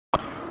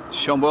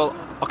Sean Wall,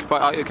 Occupy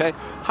Art UK.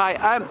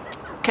 Hi,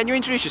 can you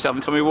introduce yourself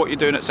and tell me what you're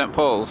doing at St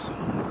Paul's?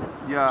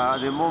 Yeah,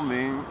 at the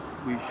moment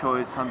we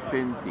show some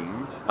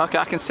painting. Okay,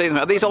 I can see them.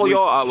 Are these all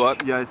your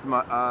artwork? Yeah, it's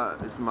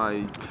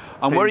my.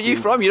 And where are you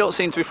from? You don't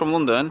seem to be from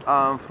London.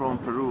 I'm from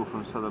Peru,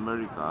 from South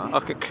America.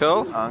 Okay,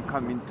 cool. I'm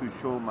coming to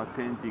show my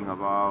painting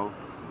about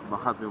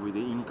what happened with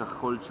the Inca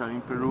culture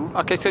in Peru.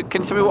 Okay, so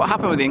can you tell me what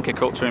happened with the Inca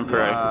culture in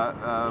Peru?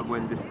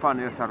 When the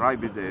Spaniards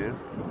arrived there,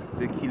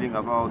 they're killing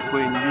about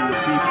 20 million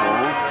people.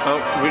 Oh,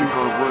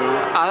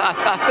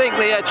 I think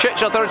the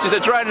church authorities are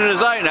drowning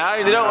us out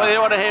now. They don't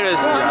want to hear us.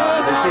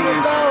 Yeah, the thing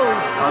is,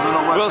 I don't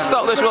know what. We'll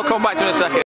stop this. We'll come back to it in a second.